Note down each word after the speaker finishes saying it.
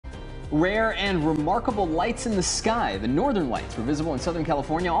Rare and remarkable lights in the sky. The northern lights were visible in Southern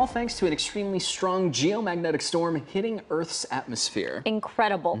California, all thanks to an extremely strong geomagnetic storm hitting Earth's atmosphere.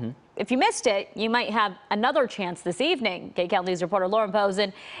 Incredible. If you missed it, you might have another chance this evening. KCAL News reporter Lauren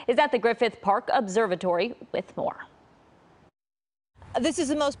Pozen is at the Griffith Park Observatory with more. This is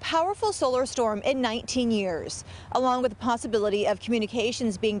the most powerful solar storm in 19 years. Along with the possibility of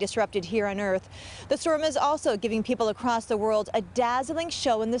communications being disrupted here on Earth, the storm is also giving people across the world a dazzling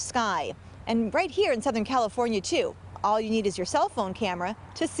show in the sky. And right here in Southern California, too. All you need is your cell phone camera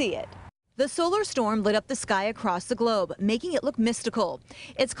to see it. The solar storm lit up the sky across the globe, making it look mystical.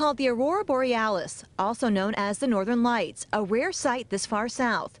 It's called the Aurora Borealis, also known as the Northern Lights, a rare sight this far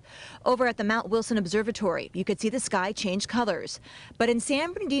south. Over at the Mount Wilson Observatory, you could see the sky change colors. But in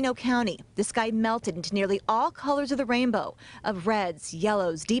San Bernardino County, the sky melted into nearly all colors of the rainbow, of reds,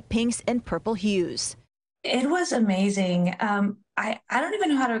 yellows, deep pinks, and purple hues. It was amazing. I don't even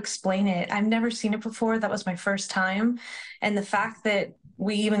know how to explain it. I've never seen it before. That was my first time. And the fact that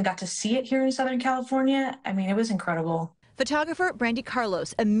we even got to see it here in Southern California, I mean, it was incredible. Photographer Brandy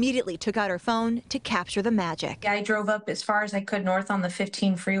Carlos immediately took out her phone to capture the magic. I drove up as far as I could north on the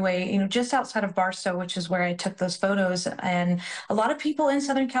 15 freeway, just outside of Barstow, which is where I took those photos. And a lot of people in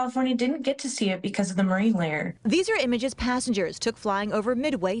Southern California didn't get to see it because of the marine layer. These are images passengers took flying over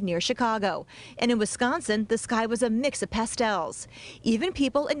Midway near Chicago. And in Wisconsin, the sky was a mix of pastels. Even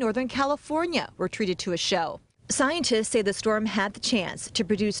people in Northern California were treated to a show. Scientists say the storm had the chance to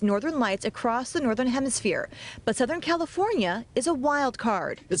produce northern lights across the northern hemisphere, but Southern California is a wild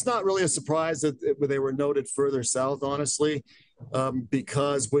card. It's not really a surprise that they were noted further south, honestly,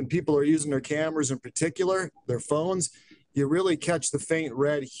 because when people are using their cameras in particular, their phones, you really catch the faint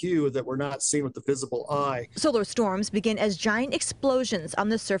red hue that we're not seeing with the visible eye. Solar storms begin as giant explosions on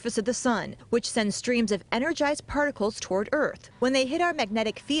the surface of the sun, which sends streams of energized particles toward Earth. When they hit our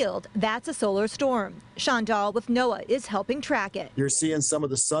magnetic field, that's a solar storm. Sean Dahl with NOAA is helping track it. You're seeing some of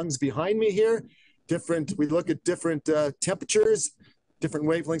the suns behind me here. We look at different temperatures, different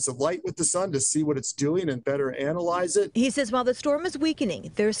wavelengths of light with the sun to see what it's doing and better analyze it. He says while the storm is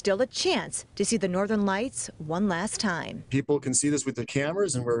weakening, there's still a chance to see the northern lights one last time. People can see this with their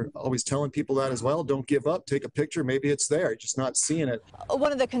cameras, and we're always telling people that as well. Don't give up. Take a picture. Maybe it's there. You're just not seeing it.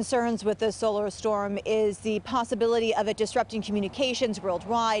 One of the concerns with this solar storm is the possibility of it disrupting communications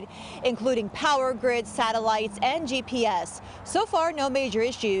worldwide, including power grids, satellites, and GPS. So far, no major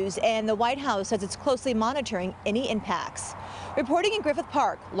issues, and the White House says it's closely monitoring any impacts. Reporting in Griffith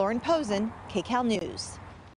Park, Lauren Pozen, KCAL News.